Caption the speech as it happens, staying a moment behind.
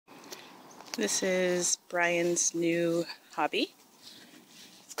This is Bryon's new hobby.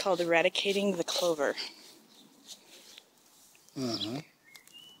 It's called eradicating the clover.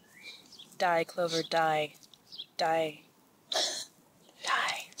 Die, clover, die. Die.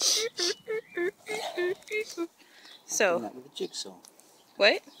 Die. So, Doing that with a jigsaw.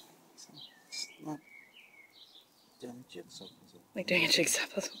 what? Like doing a jigsaw puzzle. Like doing a jigsaw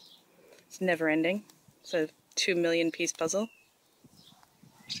puzzle. It's never ending. It's a 2 million piece puzzle.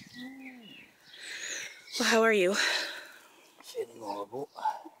 Well, how are you? Feeling horrible.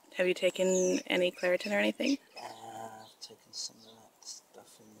 Have you taken any Claritin or anything? I've taken some of that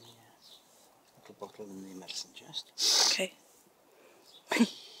stuff in the little bottle in the medicine chest. Okay. And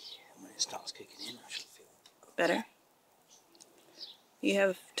when it starts kicking in, I shall feel Better? You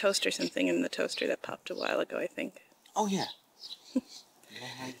have toast or something in the toaster that popped a while ago, I think. Oh, yeah.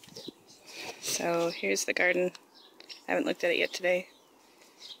 So here's the garden. I haven't looked at it yet today.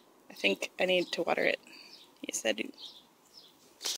 I think I need to water it. Yes, I do.